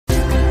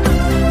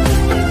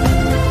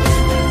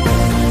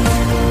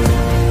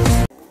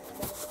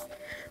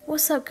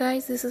What's up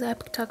guys, this is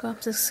Epic Taco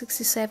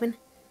 67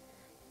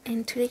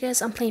 and today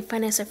guys I'm playing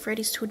Five Nights at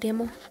Freddy's 2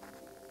 demo.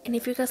 And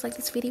if you guys like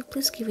this video,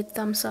 please give it a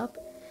thumbs up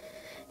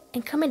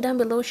and comment down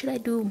below, should I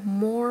do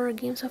more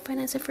games of Five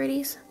Nights at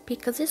Freddy's,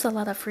 because there's a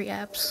lot of free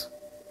apps.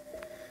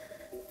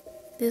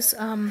 This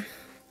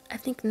I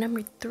think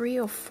number 3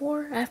 or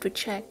 4, I have to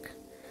check.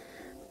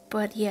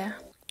 But yeah,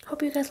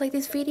 hope you guys like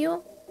this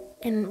video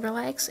and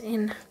relax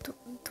and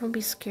don't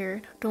be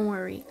scared. Don't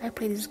worry, I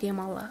play this game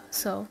a lot,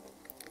 so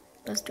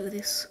let's do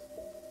this.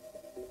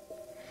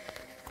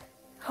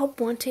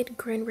 Help Wanted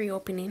grand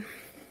reopening.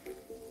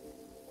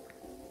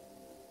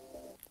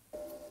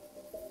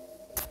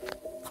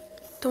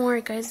 Don't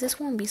worry guys, this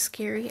won't be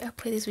scary. I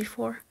played this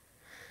before.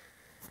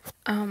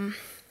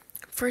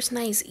 First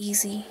night is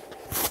easy.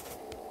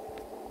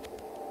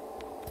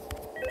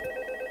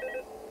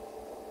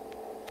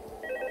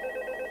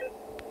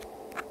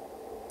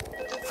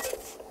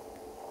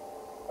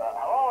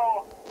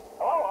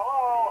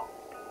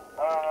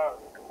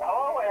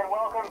 Hello and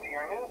welcome to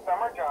your new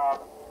summer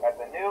job at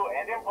the new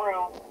and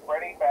improved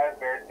Freddy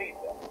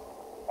Pizza.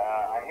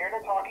 I'm here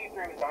to talk you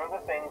through some of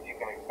the things you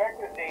can expect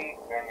to see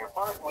during your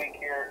first week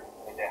here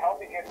and to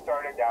help you get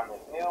started down this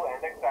new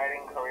and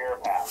exciting career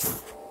path.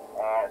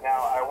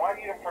 Now, I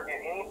want you to forget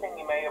anything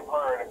you may have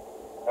heard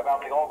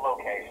about the old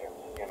locations,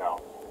 you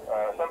know.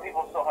 Some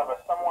people still have a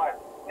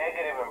somewhat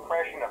negative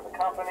impression of the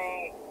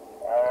company.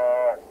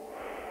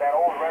 That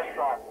old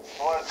restaurant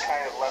was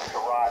kind of left to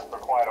rot for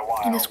quite a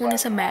while. And this one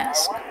is a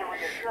mask.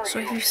 So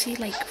if you see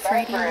like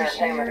Freddy or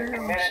here,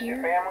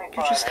 you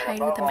just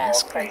hide with a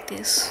mask like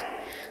this,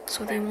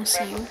 so they won't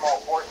see you. Small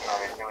fortune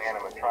on these new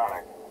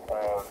animatronics.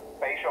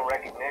 Facial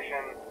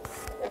recognition,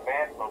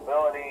 advanced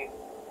mobility.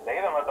 They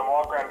even let them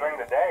walk around during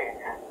the day.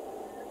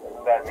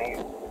 Isn't that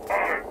neat?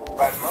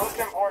 But most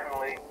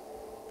importantly,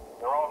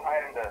 they're all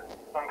tied into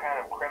some kind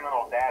of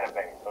criminal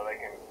database, so they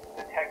can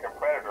detect a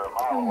predator a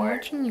mile away. I'm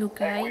watching you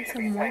guys.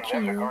 I'm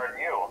watching you.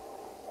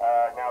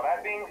 Now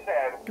that being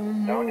said,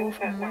 Don't no new move.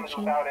 I'm systems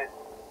watching. without its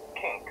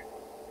kink.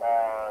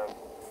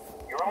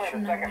 You're only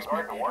the second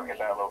guard to work at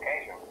that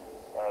location.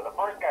 The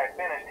first guy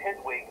finished his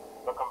week,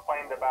 but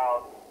complained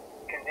about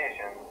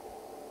conditions.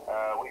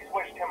 We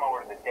switched him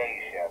over to the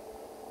day shift.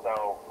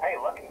 So, hey,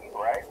 lucky you,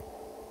 right?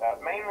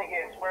 Mainly he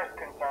expressed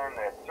concern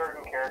that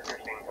certain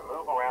characters seem to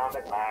move around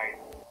at night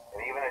and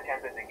even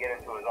attempted to get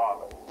into his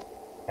office.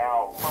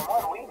 Now, from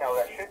what we know,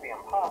 that should be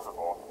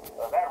impossible.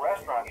 That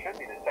restaurant should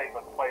be the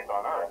safest place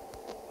on Earth.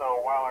 So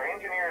while our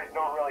engineers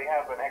don't really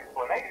have an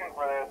explanation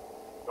for this,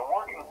 the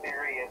working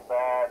theory is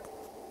that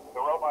the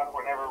robots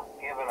were never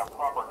given a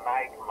proper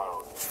night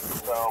mode.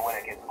 So when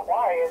it gets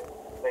quiet,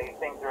 they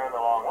think they're in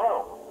the wrong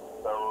room.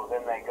 So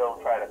then they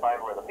go try to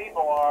find where the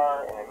people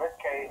are, and in this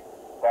case,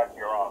 that's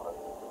your office.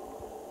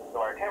 So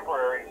our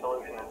temporary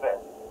solution is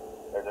this.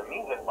 There's a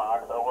music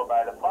box over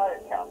by the prize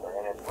counter,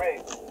 and it's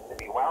rigged to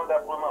be wound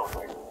up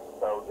remotely.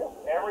 So just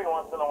every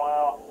once in a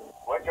while,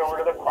 switch over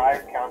to the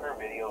prize counter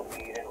video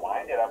feed and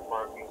wind it up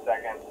for a few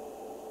seconds.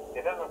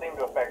 It doesn't seem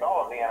to affect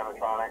all of the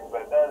animatronics,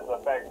 but it does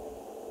affect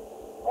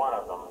one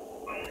of them.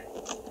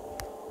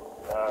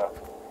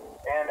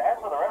 And as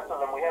for the rest of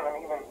them, we have an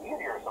even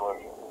easier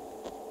solution.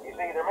 You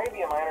see, there may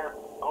be a minor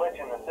glitch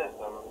in the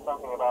system,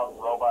 something about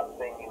the robot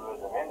seeing you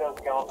as an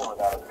endoskeleton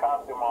without his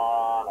costume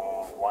on,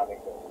 and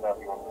wanting to stuff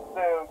you into the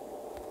suit.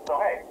 So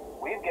hey,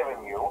 we've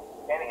given you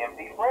an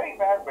empty Freddy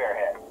Fazbear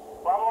head.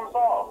 Problem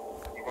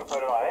solved. You can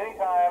put it on any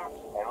time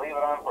and leave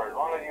it on for as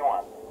long as you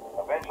want.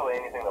 Eventually,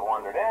 anything that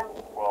wandered in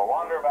will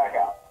wander back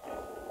out.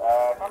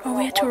 Oh,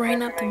 we have to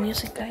write up the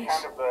music, guys.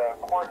 Because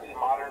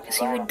if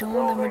we don't, the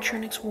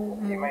animatronics will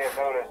move. You may have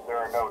noticed there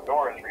are no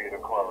doors for you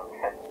to close.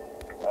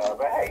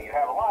 But hey, you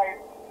have a light,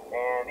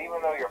 and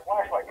even though your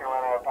flashlight can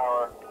run out of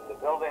power, the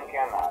building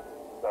cannot.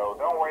 So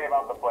don't worry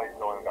about the place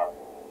going dark.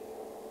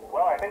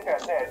 Well, I think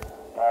that's it.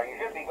 You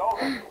should be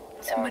golden.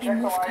 Somebody check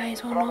move, the lights,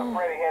 guys. Oh put on the no.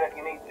 Freddy head if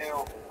you need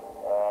to.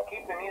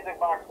 Keep the music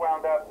box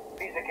wound up.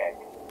 Piece of cake.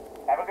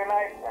 Have a good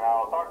night, and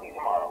I'll talk to you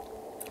tomorrow.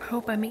 I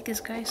hope I make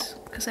this, guys,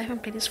 because I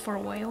haven't played this for a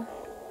while.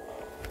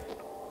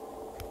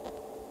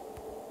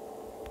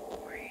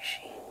 Where is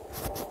she?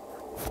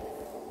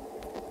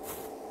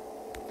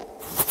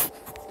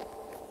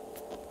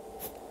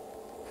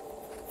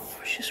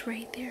 Oh, she's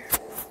right there.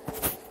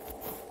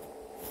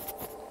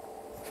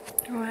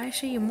 Oh,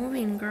 actually, you're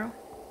moving, girl.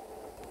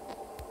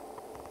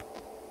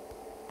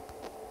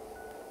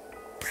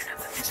 Run up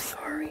the music.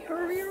 Hurry,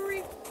 hurry,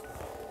 hurry.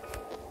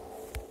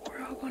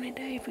 We're all gonna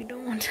die if we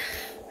don't.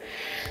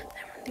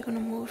 They're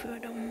gonna move if I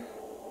don't move.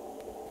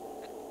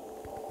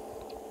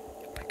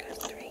 Oh my god,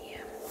 3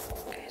 a.m.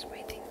 Guys,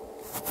 waiting.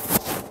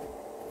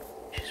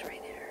 She's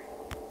right there.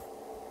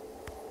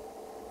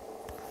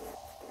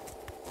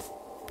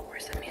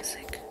 Where's the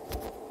music?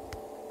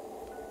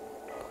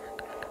 Come on,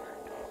 come on, come on.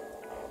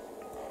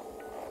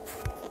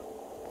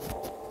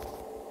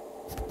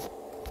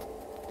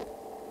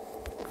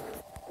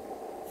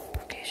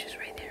 Okay, she's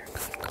right there.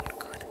 Good, good,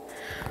 good.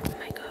 Oh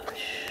my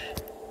gosh.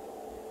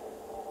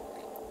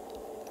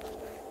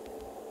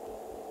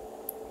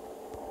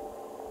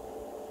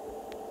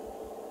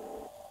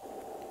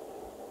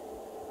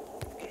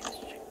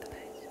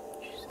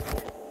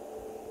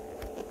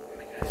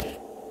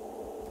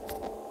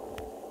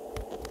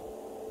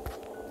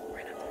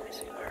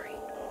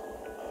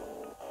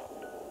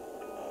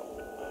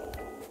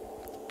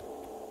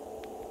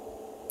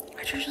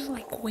 should just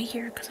like wait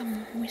here because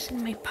I'm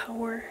wasting my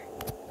power.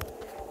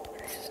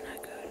 This is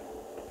not good.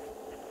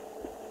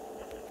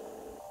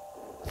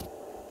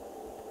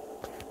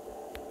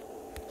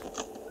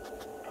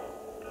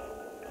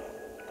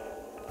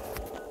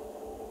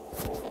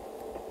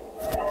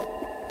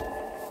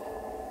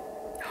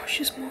 Oh,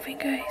 she's moving,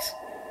 guys.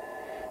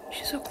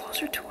 She's so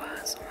closer to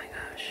us. Oh my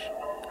gosh.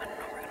 I don't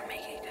know if we're gonna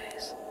make it,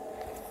 guys.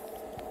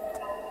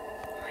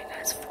 Oh my god,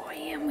 it's 4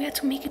 a.m. We had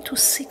to make it to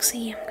 6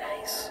 a.m.,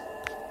 guys.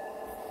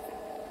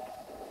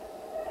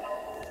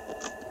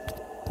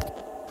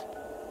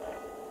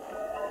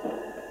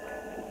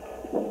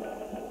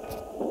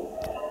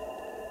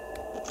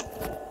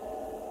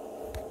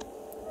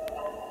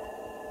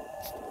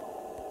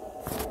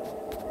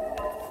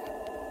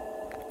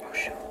 Oh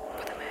shoot,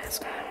 put the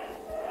mask on.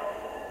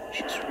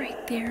 She's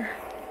right there.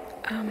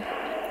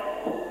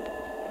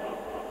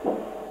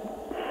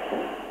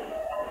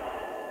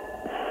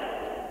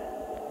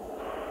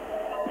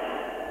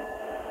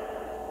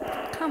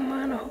 Come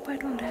on, I hope I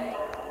don't die.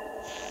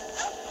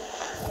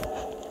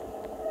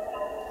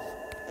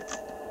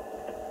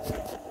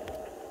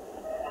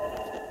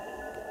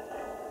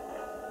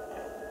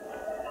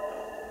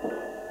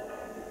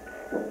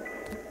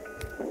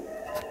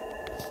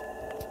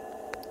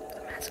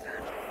 The mask on.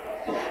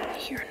 I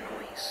hear a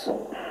noise.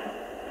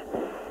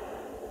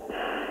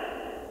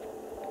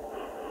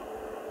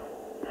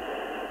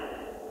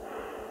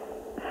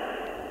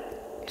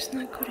 It's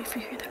not good if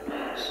you hear that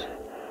noise.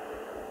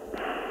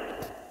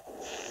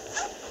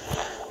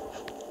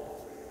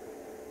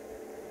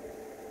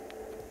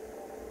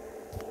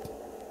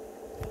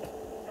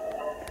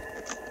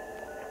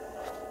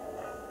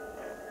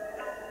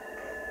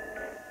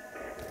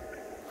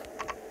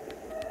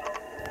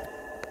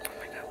 Oh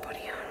my god,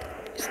 buddy,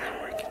 it's not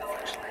working, the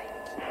flashlight.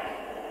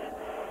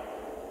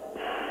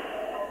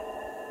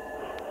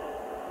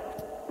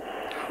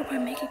 I hope I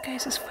make it,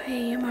 guys. It's 5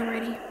 a.m.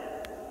 already.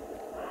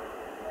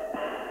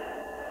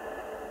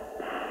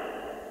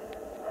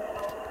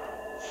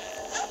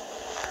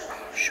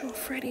 Sure,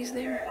 Freddy's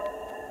there.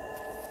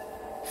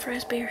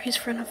 Fredbear, he's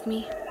in front of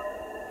me. Oh,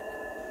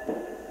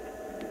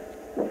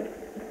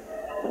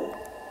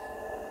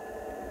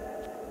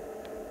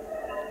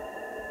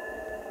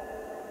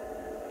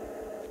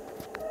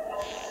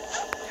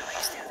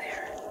 he's still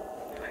there.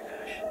 Oh my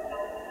gosh.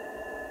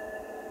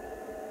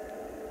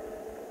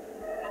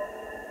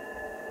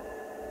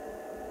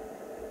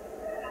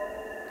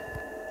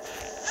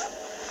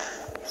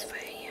 It's 5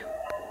 a.m.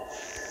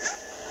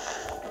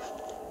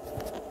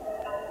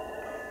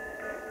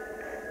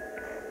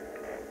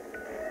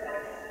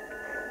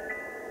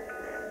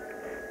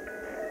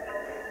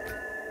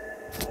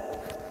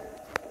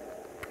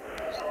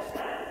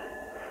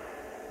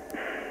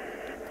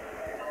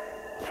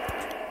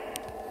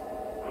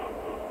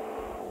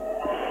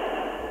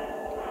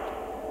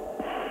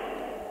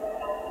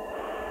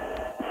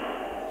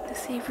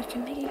 Let's see if we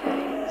can make it,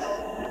 guys.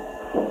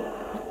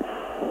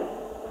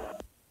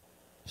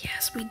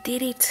 Yes, we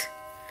did it.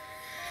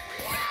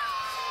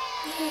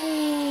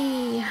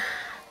 Yay!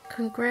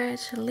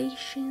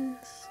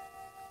 Congratulations.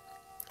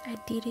 I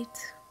did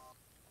it.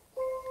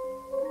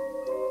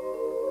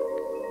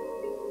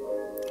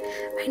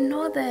 I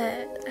know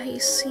that I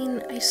seen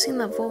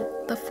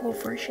the full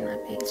version of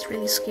it. It's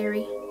really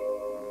scary.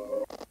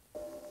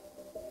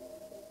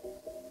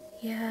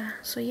 Yeah,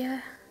 so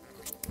yeah.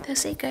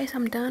 That's it, guys.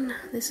 I'm done.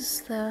 This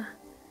is the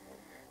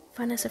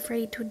Five Nights at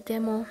Freddy 2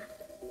 demo.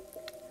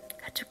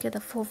 I had to get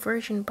the full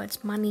version, but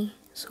it's money,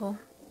 so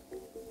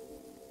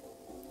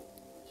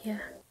yeah.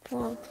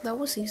 Well, that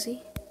was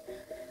easy.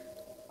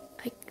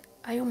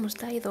 I almost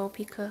died though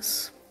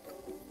because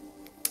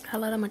a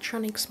lot of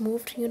animatronics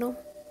moved, you know.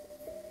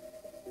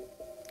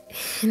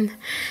 And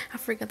I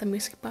forgot the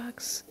music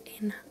box,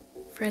 and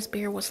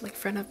Fredbear was like in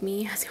front of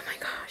me. I said, oh my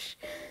gosh.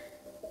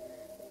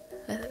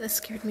 That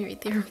scared me right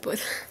there, but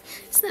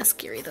it's not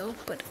scary though.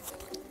 But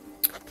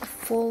a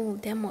full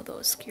demo though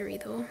is scary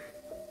though.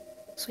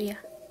 So yeah.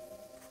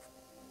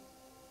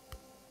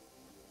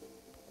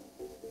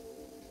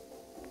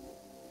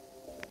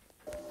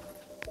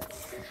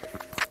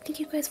 Thank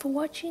you guys for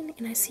watching,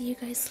 and I see you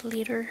guys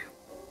later.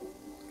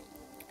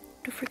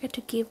 Don't forget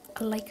to give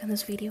a like on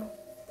this video.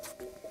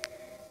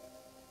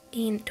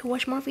 And to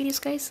watch more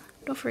videos, guys,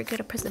 don't forget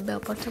to press the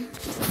bell button.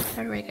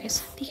 Alright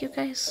guys, thank you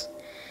guys.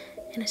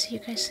 And I see you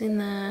guys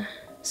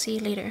see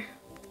you later.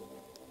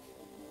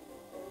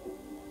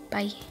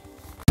 Bye.